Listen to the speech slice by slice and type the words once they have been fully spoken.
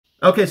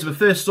Okay, so the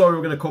first story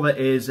we're going to cover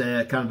is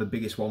kind of the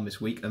biggest one this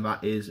week, and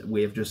that is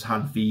we've just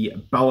had the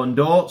Ballon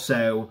d'Or.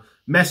 So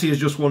Messi has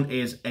just won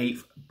his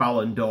 8th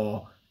Ballon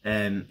d'Or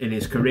in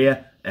his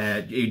career.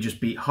 He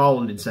just beat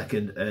Haaland in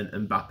second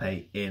and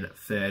Mbappe in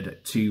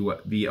third to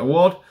the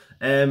award.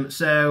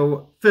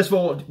 So first of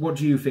all, what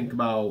do you think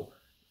about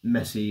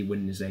Messi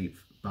winning his 8th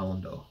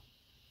Ballon d'Or?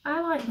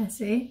 I like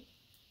Messi,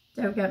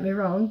 don't get me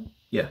wrong.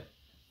 Yeah.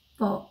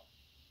 But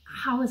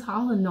how is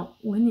Haaland not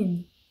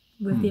winning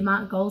with the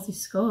amount of goals he's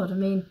scored? I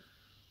mean,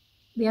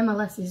 the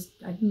MLS is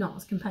not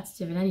as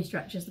competitive in any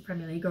stretch as the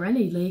Premier League or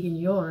any league in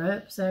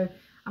Europe, so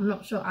I'm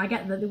not sure. I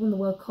get that they won the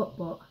World Cup,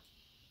 but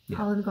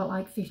Haaland got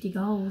like 50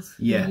 goals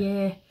in a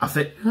year. I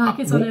think like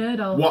it's unheard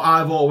of. What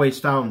I've always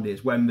found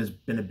is when there's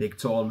been a big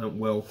tournament,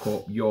 World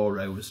Cup,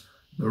 Euros,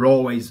 they're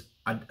always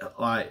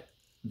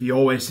they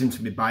always seem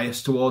to be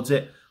biased towards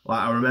it.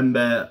 Like I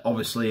remember,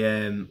 obviously,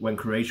 when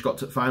Croatia got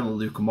to the final,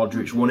 Luka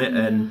Modric won it,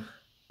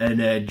 and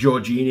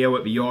Jorginho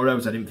at the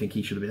Euros, I didn't think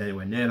he should have been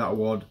anywhere near that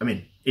award. I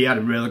mean, he had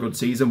a really good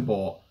season,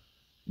 but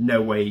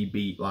no way he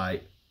beat,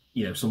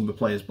 some of the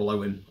players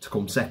below him to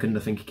come second.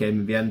 I think he came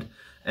in the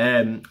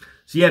end.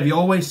 So yeah, they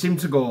always seem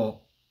to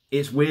go,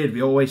 it's weird,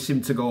 they always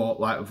seem to go,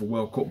 with a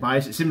World Cup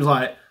bias. It seems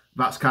like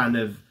that's kind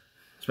of,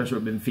 especially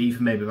with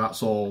FIFA, maybe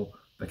that's all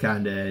they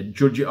kind of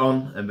judge it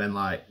on, and then,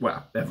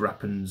 whatever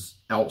happens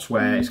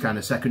elsewhere, it's kind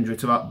of secondary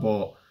to that.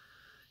 But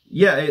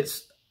yeah,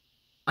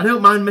 I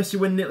don't mind Messi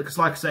winning it because,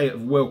 like I say, at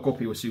the World Cup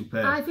he was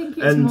superb. I think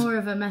it's more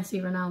of a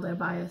Messi-Ronaldo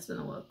bias than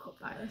a World Cup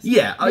bias.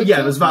 Yeah,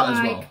 there's that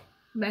as well.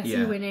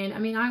 Messi winning. I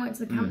mean, I went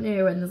to the Camp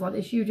Nou and there's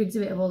this huge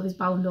exhibit of all of his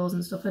Ballon d'Ors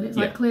and stuff, and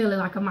it's clearly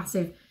a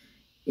massive.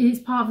 It's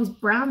part of his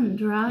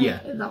brand, right? Yeah,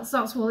 that's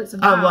what it's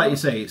about. And like you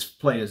say, it's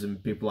players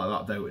and people like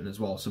that voting as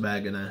well, so they're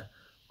gonna.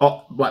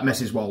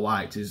 Messi's well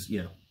liked,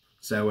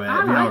 So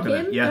I like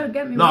him. Yeah, don't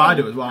get me wrong. I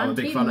do as well. I'm a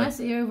big fan of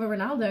Messi over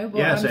Ronaldo, but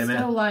yeah,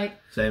 I'm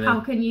still how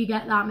can you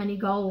get that many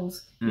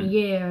goals a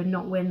year and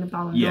not win the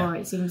Ballon d'Or?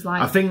 It seems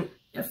like I think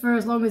for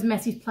as long as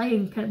Messi's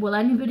playing, will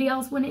anybody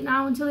else win it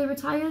now until he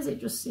retires? It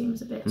just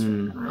seems a bit.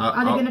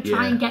 Are they going to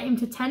try and get him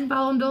to 10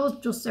 Ballon d'Ors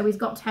just so he's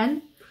got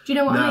 10? Do you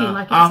know what I mean?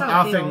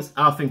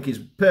 I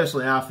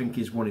think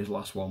he's won his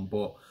last one,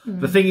 but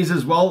the thing is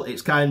as well,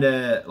 it's kind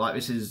of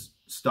this is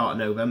start of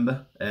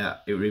November.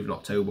 It was even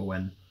October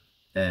when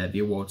the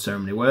award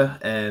ceremony were.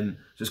 So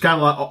it's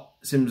kind of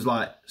seems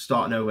like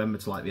start of November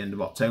to the end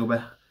of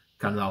October.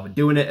 Kind of how they're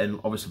doing it, and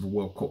obviously the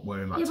World Cup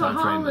were in that time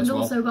frame as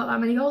well. Haaland also got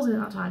that many goals in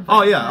that time frame.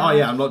 Oh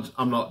yeah.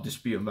 I'm not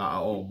disputing that at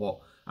all, but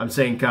I'm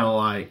saying kind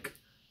of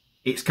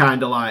it's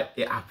kind of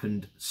it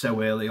happened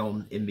so early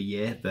on in the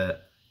year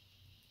that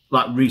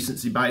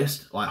recency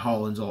biased.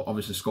 Haaland's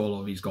obviously scored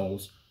all these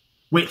goals,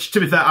 which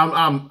to be fair,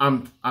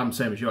 I'm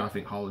same as you. I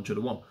think Haaland should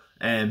have won.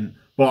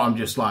 But I'm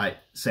just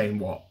saying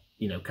what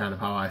kind of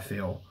how I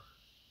feel,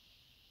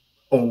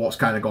 or what's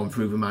kind of gone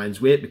through the minds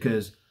with it,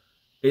 because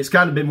it's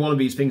kind of been one of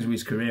these things with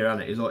his career,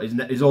 hasn't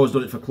it? He's always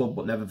done it for club,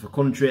 but never for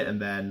country.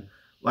 And then,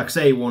 like I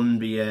say, he won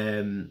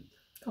the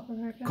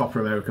Copa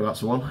America,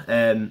 that's the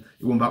one.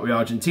 He won back with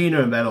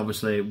Argentina, and then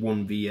obviously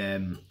won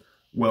the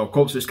World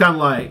Cup. So it's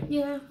kind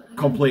of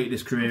completed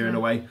his career in a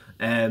way.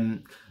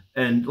 And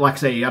like I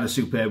say, he had a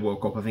superb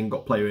World Cup. I think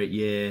got Player of the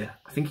Year.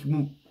 I think he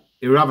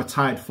would either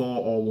tied for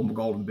or won the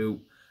Golden Boot.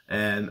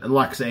 And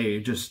like I say,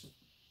 he just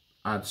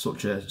had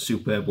such a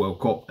superb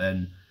World Cup,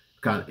 and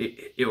kind of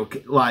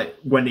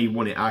when he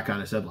won it, I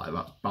kind of said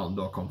that's Ballon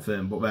d'Or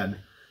confirmed. But then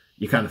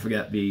you kind of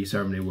forget the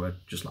ceremony were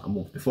just a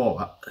month before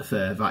that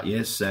for that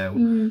year. So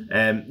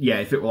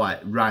if it were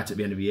right at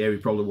the end of the year, he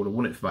probably would have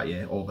won it for that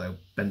year. Although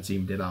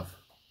Benzema did have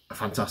a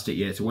fantastic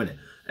year to win it.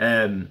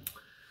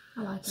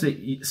 I like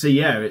it. So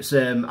yeah, it's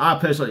I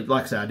personally,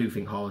 like I say, I do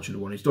think Haaland should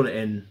have won. He's done it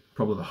in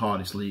probably the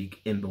hardest league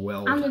in the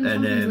world, and in the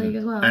Champions League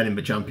as well, and in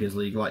the Champions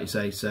League, like you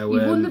say. So he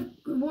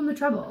won the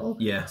treble.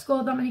 Yeah,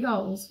 scored that many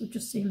goals. It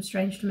just seems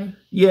strange to me.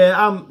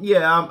 I'm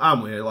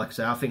weird. Like I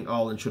say, I think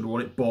Haaland should have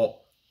won it, but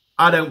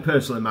I don't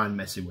personally mind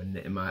Messi winning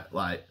it. In my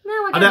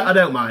no, I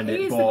don't mind it.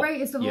 He is the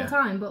greatest of all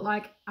time, but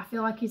I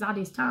feel like he's had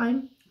his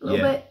time a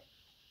little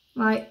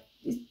bit.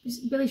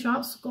 Billy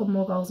Sharp's scored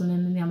more goals than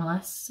him in the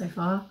MLS so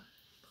far.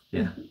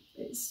 Yeah,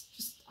 it's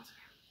just.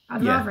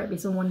 I'd rather it be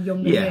someone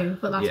young and new,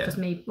 but that's just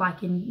me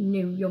liking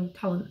new young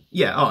talent.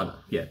 Yeah, no,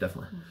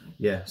 definitely.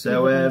 Yeah,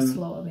 so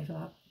slaughter me for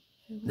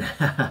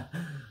that.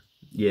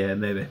 Yeah,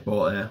 maybe,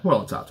 but we're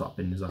all entitled to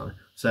opinions, aren't we?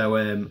 So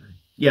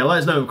let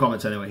us know in the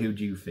comments anyway. Who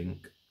do you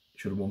think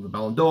should have won the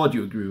Ballon d'Or? Do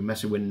you agree with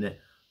Messi winning it,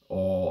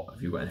 or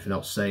have you got anything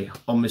else to say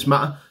on this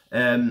matter?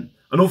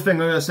 Another thing I'm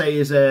going to say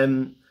is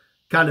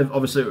kind of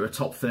obviously a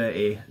top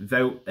 30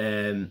 vote.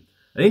 An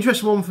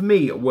interesting one for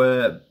me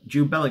were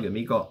Jude Bellingham.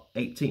 He got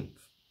 18th.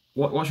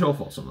 What's your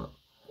thoughts on that?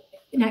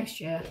 Next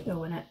year, they'll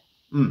win it.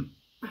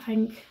 I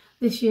think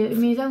this year,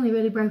 he's only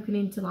really broken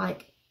into a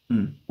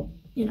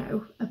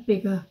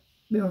bigger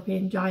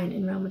European giant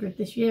in Real Madrid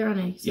this year,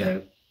 hasn't he?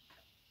 So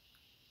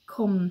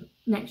come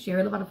next year,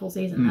 he'll have had a full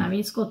season there. I mean,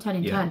 he scored 10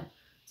 in 10.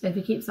 So if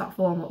he keeps that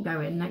form up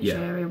going next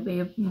year, he'll be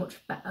a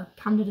much better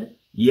candidate.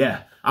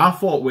 Yeah, I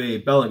thought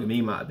with Bellingham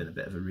he might have been a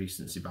bit of a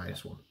recency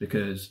bias one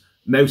because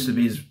most of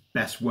his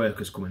best work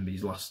has come in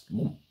these last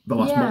month,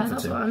 month or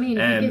that's two. what I mean.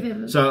 If you give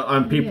him,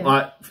 so people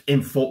like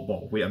in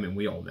football, we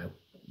all know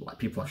like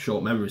people have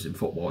short memories in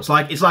football. It's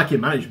like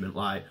in management,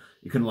 like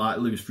you can like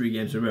lose 3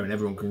 games in a row and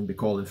everyone can be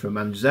calling for a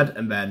manager's head,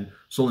 and then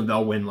suddenly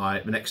they'll win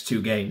like the next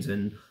 2 games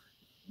and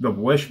they'll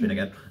be worshipping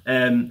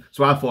again.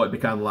 So I thought it'd be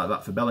kind of like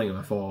that for Bellingham.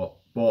 I thought,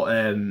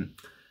 but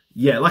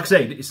yeah, like I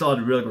say, he still had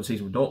a really good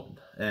season with Dortmund.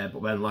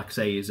 But then, like I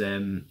say, he's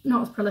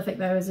not as prolific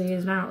though as he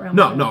is now at Real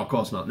no, Madrid. no, of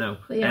course not. No,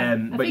 but yeah, I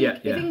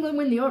think if England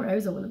win the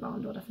Euros, they'll win the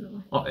Ballon d'Or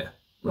definitely. Oh yeah,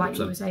 100%. Like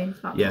you were saying, it's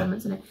about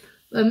performance, isn't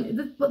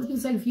it? But there's been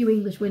so few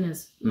English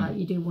winners. Like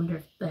you do wonder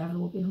if there ever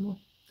will be more.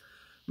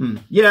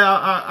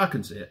 Yeah, I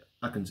can see it.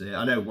 I can see it.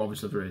 I know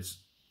obviously there is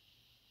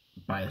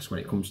bias when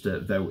it comes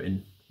to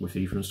voting with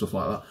FIFA and stuff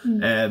like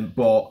that.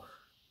 But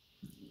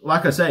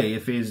like I say,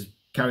 if he's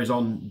carries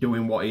on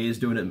doing what he is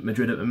doing at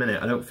Madrid at the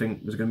minute, I don't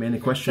think there's going to be any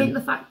question. I think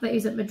the fact that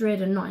he's at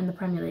Madrid and not in the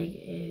Premier League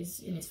is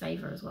in his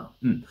favour as well.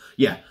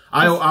 Yeah,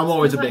 I'm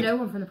always a big. No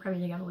one from the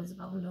Premier League ever wins the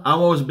Ballon d'Or. I'm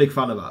always a big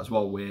fan of that as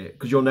well,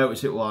 because you'll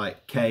notice it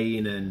like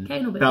Kane and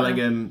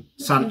Bellingham,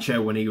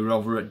 Sancho when he were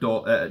over at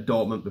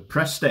Dortmund. The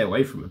press stay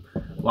away from him.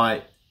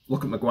 Like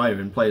look at Maguire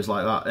and players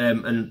like that,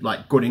 and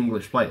like good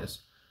English players.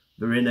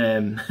 They're in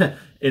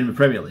in the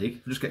Premier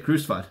League. They just get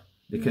crucified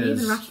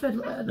because even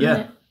Rashford at the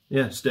minute.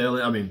 Yeah,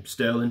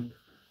 Sterling.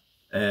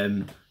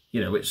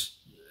 You know, it's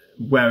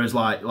whereas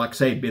like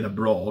say being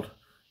abroad,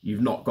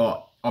 you've not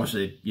got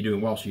obviously you're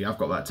doing well, so you have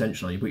got that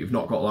attention on you, but you've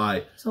not got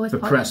like the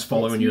press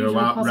following you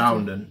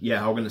around. And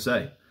yeah, I'm going to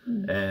say,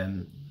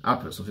 I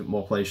personally think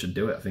more players should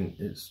do it. I think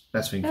it's the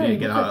best thing for you to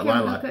get out of the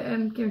limelight. Look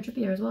at Kieran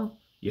Trippier as well.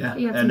 Yeah,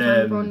 he had some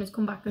time abroad and he's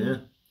come back.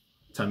 And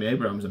Tammy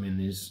Abrahams. I mean,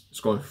 he's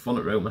scoring for fun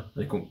at Roma.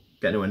 They couldn't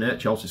get anywhere near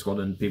Chelsea squad,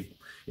 and people,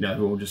 you know,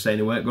 everyone were just saying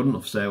he weren't good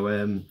enough. So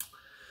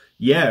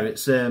yeah,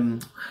 it's.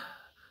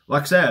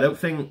 Like I say, I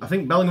think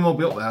Bellingham will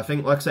be up there. I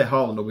think, like I say,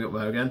 Haaland will be up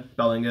there again.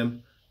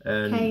 Bellingham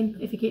and Kane,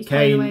 if he keeps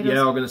playing the way he does.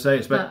 Yeah, I'm going to say,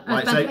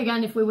 especially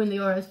again if we win the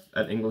Euros.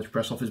 An English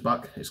press off his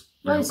back. It's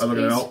going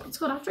to help. He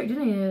scored a hat-trick,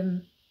 didn't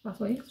he? Last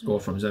week.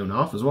 Scored from his own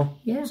half as well.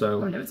 Yeah.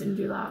 So I've never seen him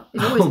do that.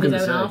 He's always been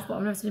his own half, but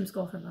I've never seen him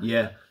score from that.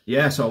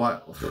 Yeah. So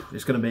like,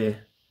 it's going to be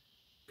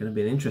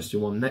an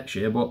interesting one next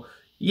year. But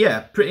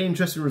yeah, pretty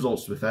interesting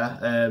results to be fair.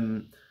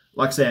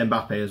 Like I say,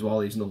 Mbappe as well.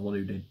 He's another one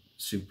who did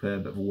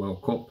superb at the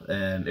World Cup.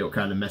 It was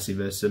kind of Messi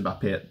versus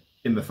Mbappe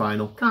in the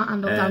final. Can't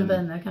handle Dan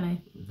Burn though, can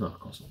he? No, of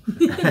course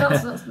not.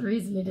 that's the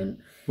reason he didn't.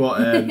 But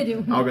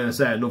I'm going to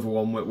say another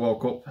one with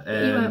World Cup.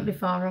 He won't be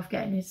far off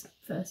getting his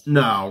first.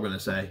 No, I'm going to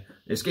say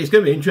it's going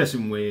to be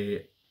interesting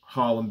with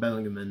Haaland,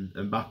 Bellingham, and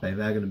Mbappe. They're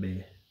going to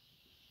be,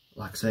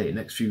 like I say, the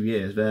next few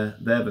years. They're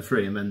the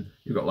 3, and then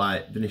you've got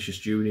like Vinicius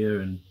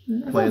Junior and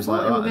players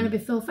like that. They were going to be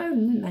Phil Foden,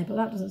 didn't they? But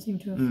that doesn't seem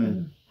to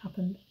have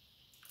happened.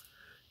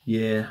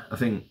 Yeah, I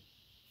think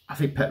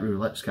Pep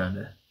Roulette's kind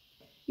of.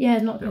 Yeah,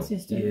 not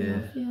consistent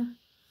enough.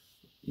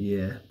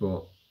 Yeah,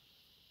 but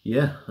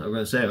yeah, I'm going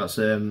to say that's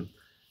been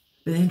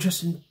an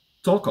interesting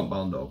talk on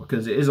Ballon d'Or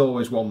because it is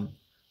always one,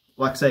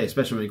 like I say,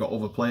 especially when you've got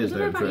other players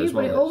there for it as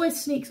well. But it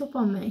always sneaks up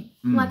on me.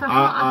 Like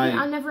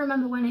I never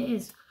remember when it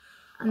is,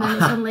 and then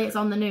suddenly it's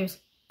on the news.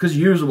 Because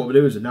usually what we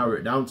do is we narrow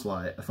it down to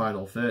like a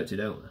final 30,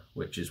 don't we?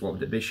 Which is what we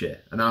did this year.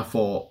 And I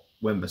thought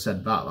when we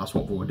said that's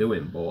what we were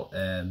doing, but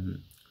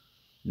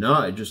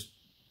no, it just.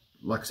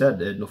 Like I said,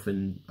 they had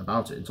nothing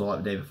about it until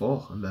like the day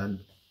before, and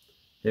then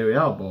here we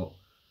are. But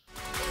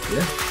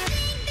yeah.